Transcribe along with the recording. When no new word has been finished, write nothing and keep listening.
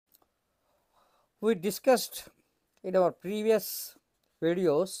We discussed in our previous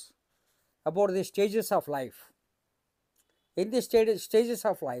videos about the stages of life. In the stages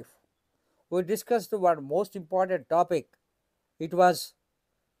of life, we discussed one most important topic. It was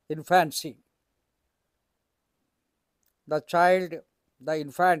infancy. The child, the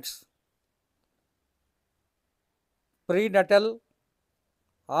infants, prenatal,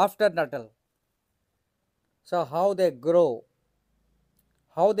 afternatal. So, how they grow,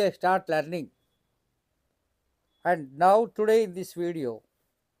 how they start learning. And now, today in this video,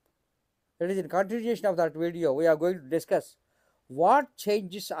 it is in continuation of that video, we are going to discuss what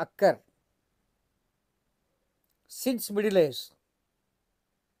changes occur since middle age.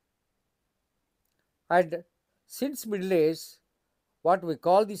 And since middle age, what we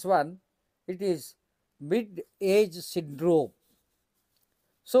call this one, it is mid-age syndrome.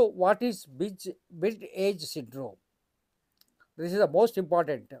 So, what is mid-age syndrome? This is the most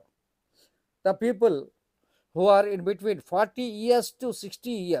important. The people who are in between 40 years to 60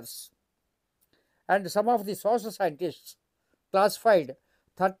 years, and some of the social scientists classified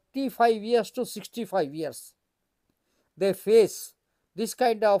 35 years to 65 years, they face this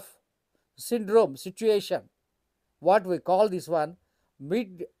kind of syndrome situation. What we call this one,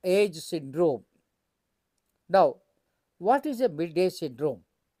 mid-age syndrome. Now, what is a mid-age syndrome?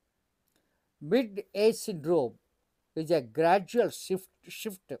 Mid-age syndrome is a gradual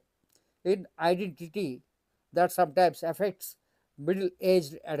shift in identity that sometimes affects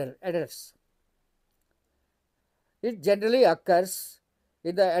middle-aged adults. It generally occurs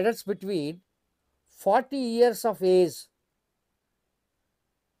in the adults between 40 years of age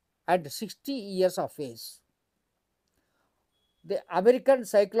and 60 years of age. The American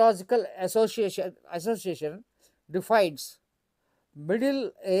Psychological Association defines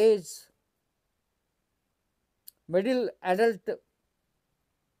middle adult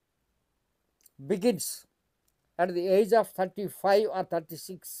begins at the age of 35 or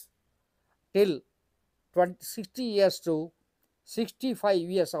 36 till 60 years to 65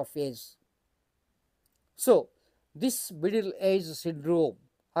 years of age. So, this middle age syndrome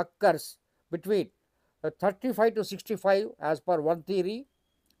occurs between 35 to 65 as per one theory.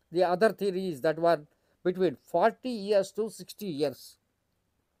 The other theory is that one between 40 years to 60 years.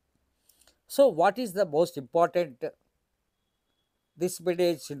 So, what is the most important this middle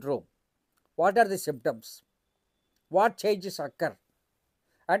age syndrome? What are the symptoms? What changes occur?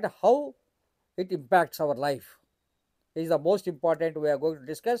 And how it impacts our life is the most important we are going to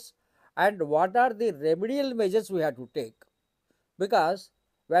discuss. And what are the remedial measures we have to take? Because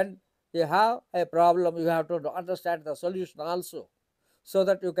when you have a problem, you have to understand the solution also, so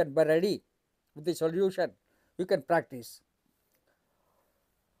that you can be ready with the solution, you can practice.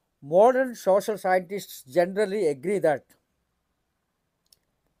 Modern social scientists generally agree that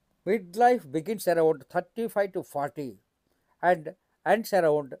midlife begins around 35 to 40 and ends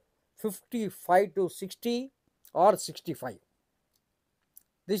around 55 to 60 or 65.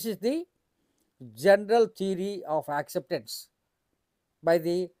 This is the general theory of acceptance by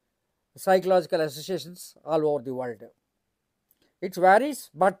the psychological associations all over the world. It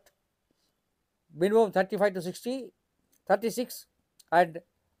varies, but minimum 35 to 60, 36, and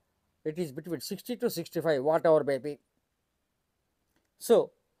it is between 60 to 65, whatever may be.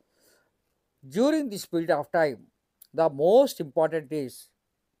 So, during this period of time, the most important is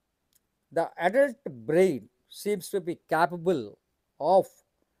the adult brain seems to be capable of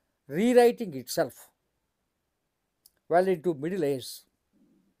rewriting itself well into middle age.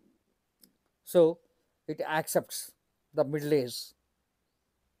 So, it accepts the middle age.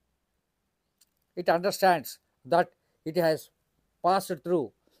 It understands that it has passed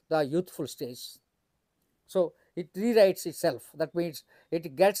through the youthful stage. So, it rewrites itself. That means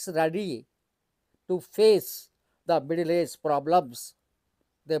it gets ready to face the middle age problems.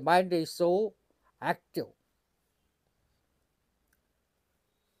 The mind is so active.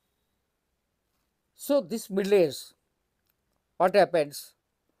 So, this middle age, what happens?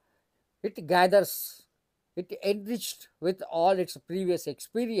 It gathers, it enriched with all its previous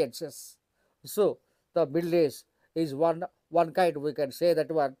experiences. So, the middle age is one kind, we can say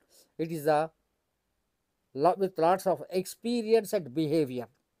that one, it is a with lots of experience and behavior.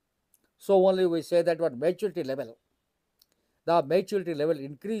 So, only we say that one maturity level. The maturity level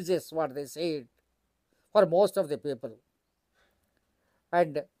increases, what they say, for most of the people.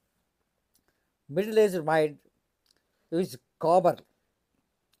 And middle aged mind is calmer,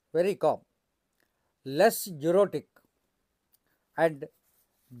 very calm, less neurotic, and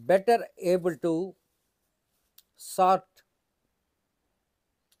better able to sort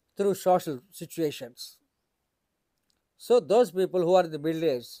through social situations. So, those people who are in the middle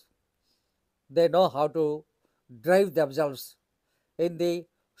age, They know how to drive themselves in the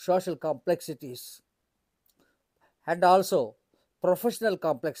social complexities and also professional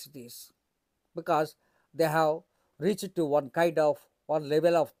complexities, because they have reached to one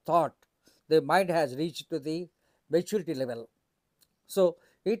level of thought. Their mind has reached to the maturity level. So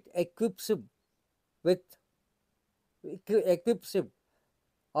it with equips him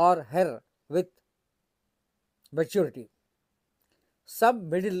or her with maturity. Some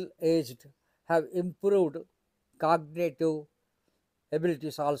middle aged have improved cognitive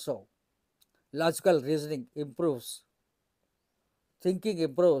abilities also. Logical reasoning improves, thinking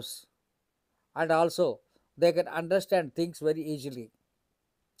improves, and also they can understand things very easily.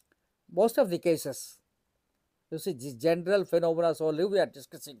 Most of the cases, you see, the general phenomena only we are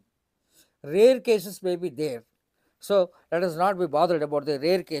discussing. Rare cases may be there. So let us not be bothered about the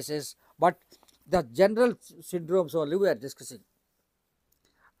rare cases, but the general syndromes only we are discussing.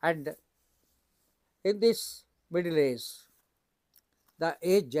 And in this middle age, the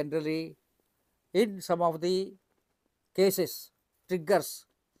age generally, in some of the cases, triggers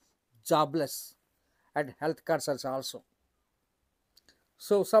jobless and health concerns also.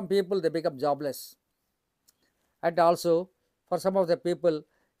 So some people they become jobless, and also for some of the people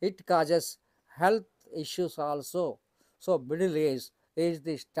it causes health issues also. So middle age is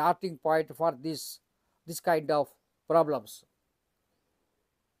the starting point for this kind of problems.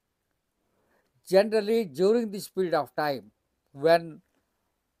 Generally during this period of time, when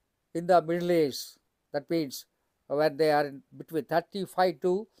in the middle age, that means when they are in between 35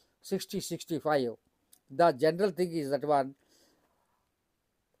 to 65, the general thing is that one,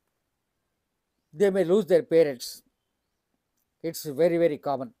 they may lose their parents. It's very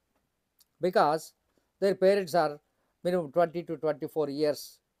common, because their parents are minimum 20 to 24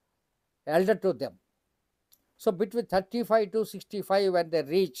 years elder to them. So between 35 to 65, when they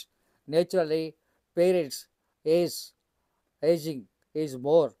reach, naturally parents is aging is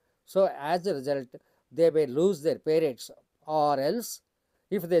more. So as a result, they may lose their parents, or else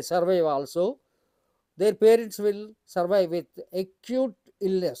if they survive also, their parents will survive with acute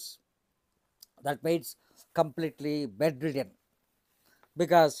illness. That means completely bedridden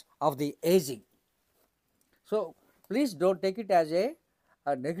because of the aging. So please don't take it as a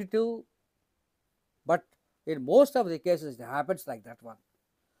negative, but in most of the cases it happens like that one.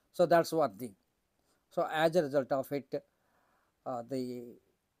 So that's one thing. So as a result of it, the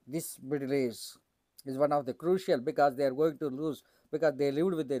this middle age is one of the crucial, because they are going to lose, because they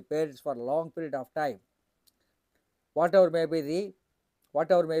lived with their parents for a long period of time. Whatever may be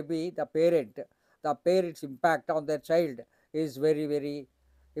the parent's impact on their child is very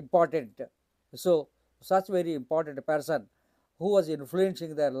important. So such very important person who was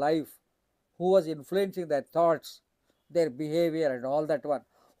influencing their life, who was influencing their thoughts, their behavior and all that one,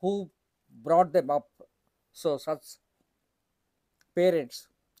 who brought them up. So such parents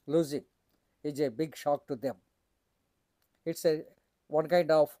losing is a big shock to them. It's a one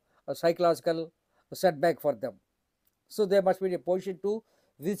kind of a psychological setback for them. So they must be in a position to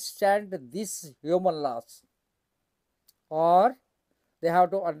withstand this human loss, or they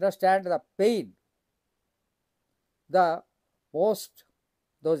have to understand the pain. The most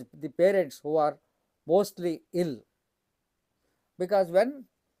those the parents who are mostly ill, because when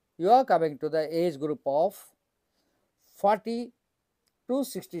you are coming to the age group of 40 to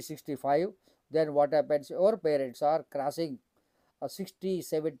 65, then what happens? Your parents are crossing 60,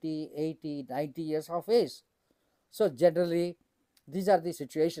 70, 80, 90 years of age. So generally, these are the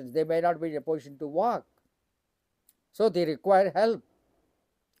situations. They may not be in a position to walk. So they require help.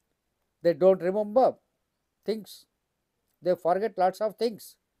 They don't remember things. They forget lots of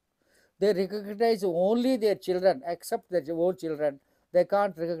things. They recognize only their children, except their own children. They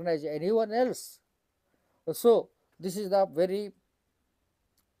can't recognize anyone else. So this is the very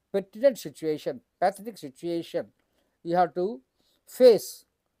pertinent situation, pathetic situation you have to face,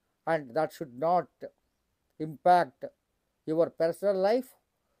 and that should not impact your personal life,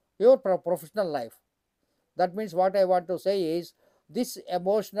 your professional life. That means what I want to say is, this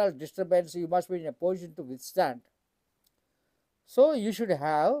emotional disturbance you must be in a position to withstand. So you should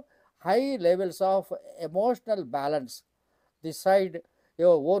have high levels of emotional balance. This side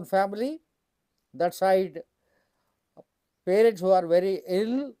your own family, that side parents who are very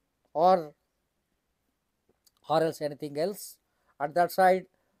ill, or else anything else, and that side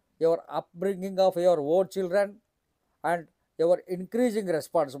your upbringing of your own children, and your increasing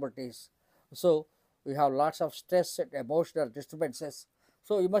responsibilities. So we have lots of stress and emotional disturbances.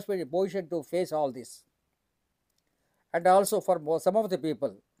 So you must be in a position to face all this. And also for some of the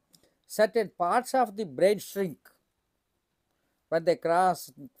people, certain parts of the brain shrink when they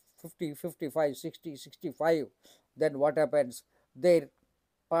cross 50, 55, 60, 65, then what happens? Their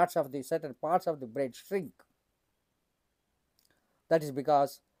certain parts of the brain shrink. That is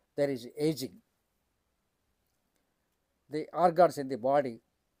because there is aging. The organs in the body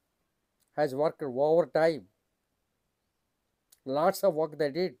has worked overtime, lots of work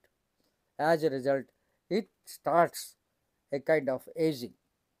they did. As a result, it starts a kind of aging.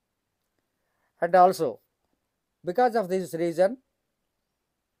 And also, because of this reason,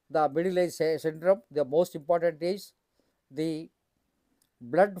 the middle age syndrome, the most important is the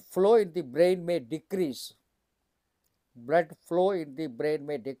blood flow in the brain may decrease. Blood flow in the brain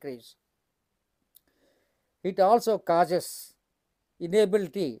may decrease. It also causes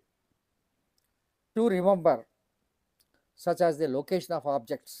inability to remember, such as the location of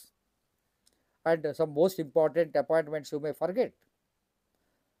objects and some most important appointments you may forget.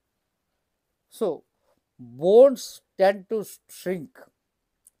 So, bones tend to shrink.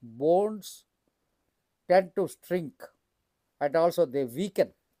 Bones tend to shrink and also they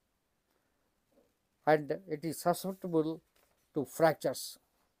weaken, and it is susceptible to fractures.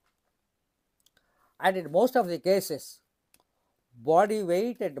 And in most of the cases, body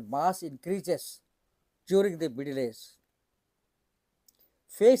weight and mass increases during the middle age.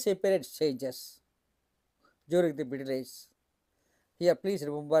 Face appearance changes during the middle age. Here, please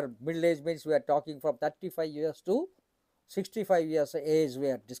remember, middle age means we are talking from 35 years to 65 years age we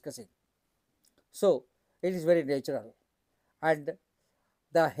are discussing. So, it is very natural. And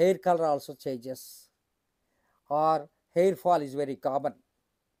the hair color also changes, or hair fall is very common.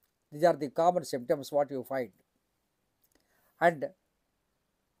 These are the common symptoms what you find. And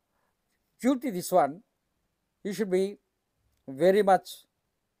due to this one, you should be very much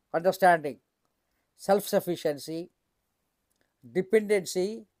understanding self-sufficiency,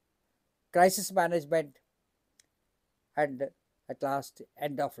 dependency, crisis management, and at last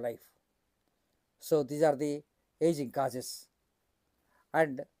end of life. So these are the aging causes.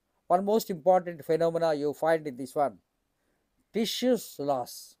 And one most important phenomena you find in this one, tissues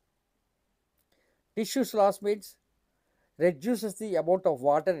loss. Tissues loss means reduces the amount of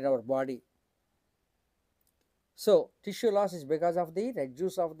water in our body. So tissue loss is because of the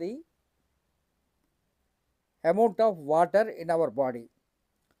reduce of the amount of water in our body.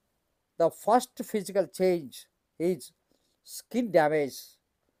 The first physical change is skin damage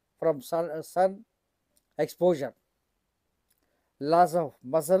from sun exposure, loss of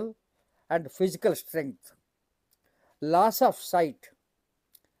muscle and physical strength, loss of sight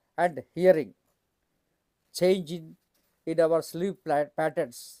and hearing, change in our sleep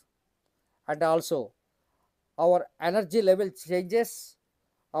patterns, and also our energy level changes,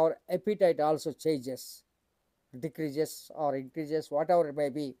 our appetite also changes, decreases or increases, whatever it may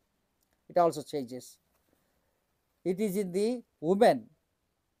be, it also changes. It is in the women.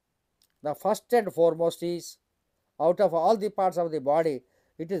 The first and foremost is, out of all the parts of the body,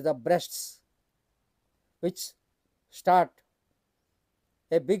 it is the breasts which start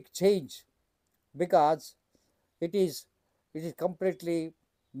a big change, because it is completely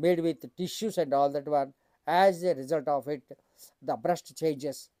made with tissues and all that one. As a result of it, the breast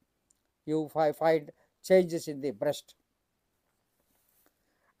changes. You find changes in the breast.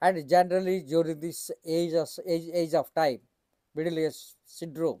 And generally during this age of time, middle age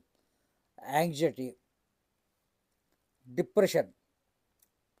syndrome, anxiety, depression,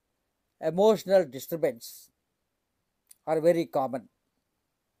 emotional disturbance are very common.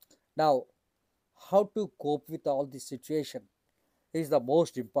 Now, how to cope with all this situation is the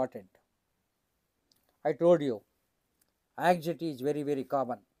most important. I told you, anxiety is very, very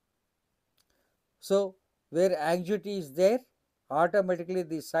common. So, where anxiety is there, automatically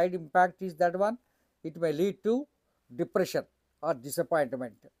the side impact is that one, it may lead to depression or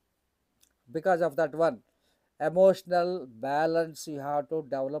disappointment. Because of that one, emotional balance you have to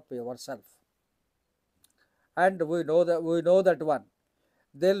develop yourself. And we know that one,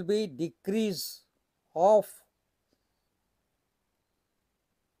 there will be decrease of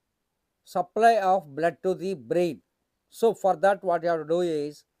supply of blood to the brain. So for that, what you have to do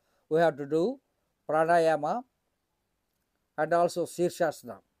is, we have to do pranayama and also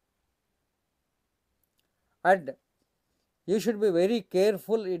shirshasana. And you should be very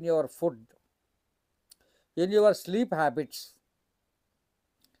careful in your food, in your sleep habits,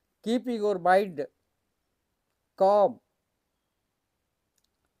 keeping your mind calm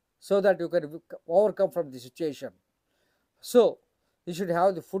so that you can overcome from the situation. So you should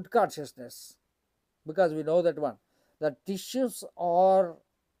have the food consciousness, because we know that one, the tissues are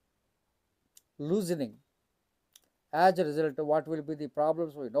loosening. As a result, what will be the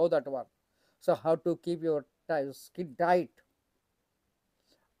problems? We know that one. So how to keep your skin tight,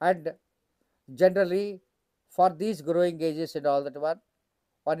 And generally for these growing ages and all that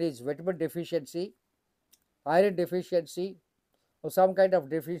one is vitamin deficiency, iron deficiency, or some kind of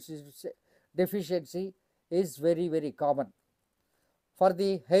deficiency is very very common. For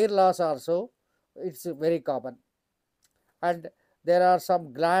the hair loss also, it's very common. And there are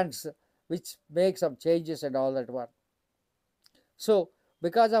some glands which make some changes and all that one. So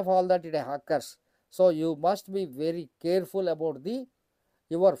because of all that it occurs, so you must be very careful about the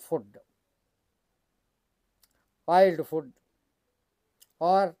your food, oiled food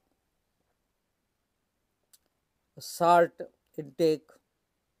or salt intake,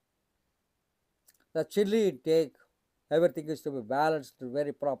 the chili intake, everything is to be balanced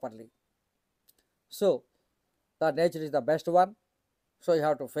very properly. So the nature is the best one. So you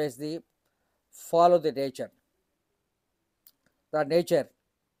have to face the follow the nature. The nature,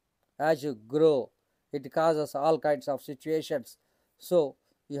 as you grow, it causes all kinds of situations. So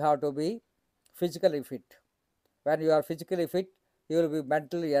you have to be physically fit. When you are physically fit, you will be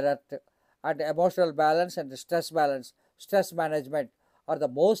mentally alert, and emotional balance and stress management are the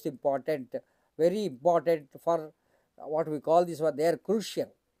most important, very important for what we call this one. They are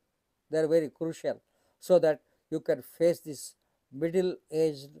crucial. They are very crucial so that you can face this middle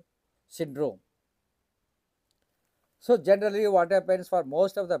aged syndrome. So generally what happens for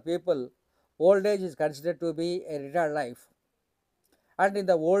most of the people, old age is considered to be a retired life, and in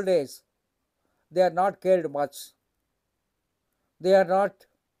the old age they are not cared much. They are not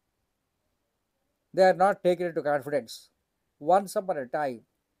they are not taken into confidence. Once upon a time,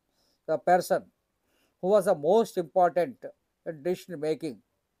 the person who was the most important in decision making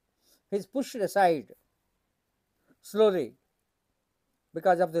is pushed aside slowly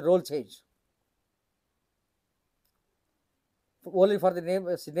because of the role change. Only for the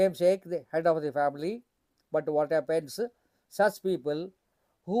namesake, the head of the family. But what happens? Such people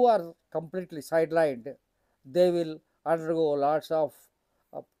who are completely sidelined, they will undergo lots of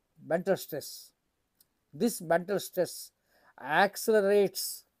uh, mental stress. This mental stress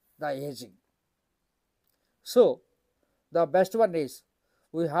accelerates the aging. So the best one is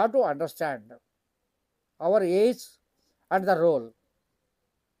we have to understand our age and the role.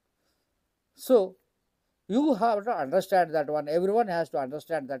 So you have to understand that one. Everyone has to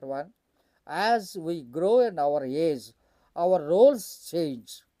understand that one. As we grow in our age, our roles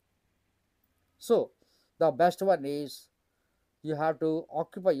change. So the best one is you have to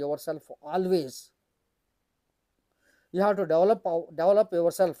occupy yourself always. You have to develop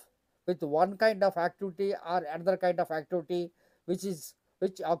yourself with one kind of activity or another kind of activity which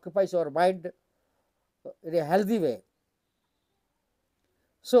occupies your mind in a healthy way.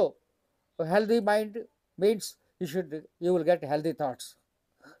 So a healthy mind means you will get healthy thoughts.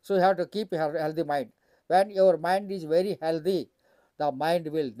 So you have to keep a healthy mind. When your mind is very healthy, the mind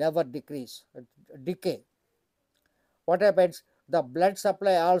will never decay. What happens? The blood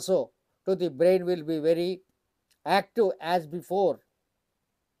supply also to the brain will be very active as before.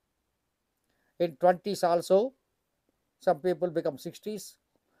 In 20s also, some people become 60s,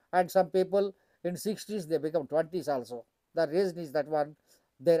 and some people in 60s they become 20s also. The reason is that one,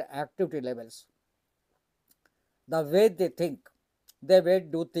 their activity levels, the way they think, the way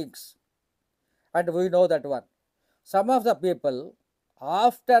do things, and we know that one. Some of the people,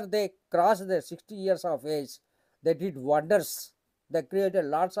 after they cross their 60 years of age, they did wonders. They created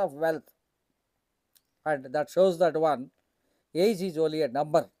lots of wealth, and that shows that one, age is only a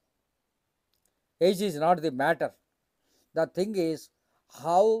number. Age is not the matter. The thing is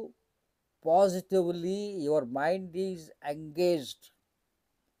how positively your mind is engaged.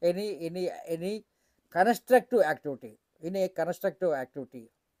 Any constructive activity, in a constructive activity,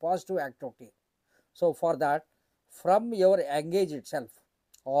 positive activity. So for that, from your engage itself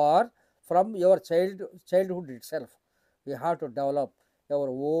or from your childhood itself, you have to develop your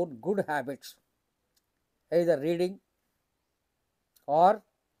own good habits, either reading or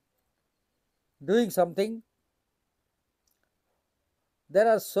doing something. There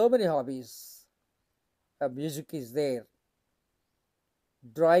are so many hobbies. Music is there,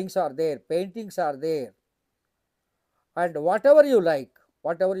 drawings are there, paintings are there, and whatever you like.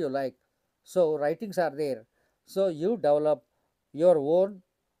 So writings are there. So you develop your own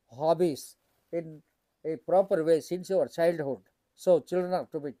hobbies in a proper way since your childhood. So children are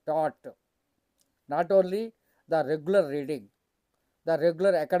to be taught not only the regular reading, the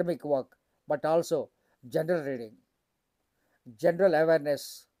regular academic work, but also general reading, general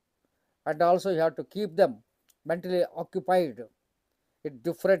awareness, and also you have to keep them mentally occupied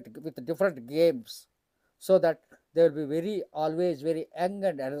with different games, so that they will be very always very young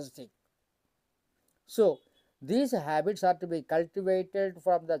and energetic. So These habits are to be cultivated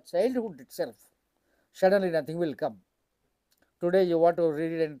from the childhood itself. Suddenly nothing will come. Today you want to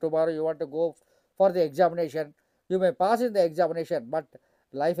read it and tomorrow you want to go for the examination. You may pass in the examination, but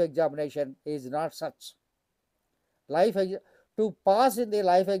life examination is not such. Life to pass in the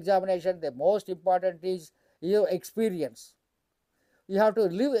life examination, the most important is your experience. You have to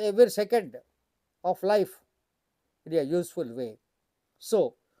live every second of life in a useful way.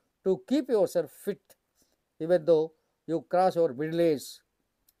 So, to keep yourself fit, even though you cross your middle age,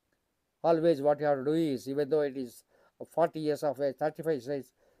 always what you have to do is, even though it is 40 years of age, 35 years of age,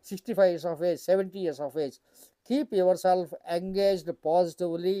 65 years of age, 70 years of age, keep yourself engaged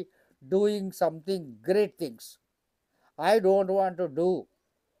positively, doing something great things. I don't want to do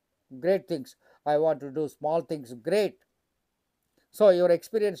great things. I want to do small things great. So your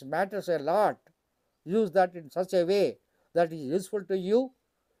experience matters a lot. Use that in such a way that is useful to you,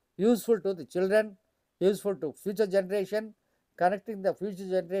 useful to the children, useful to future generation, connecting the future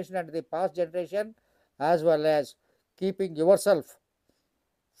generation and the past generation, as well as keeping yourself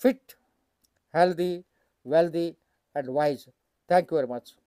fit, healthy, wealthy, and wise. Thank you very much.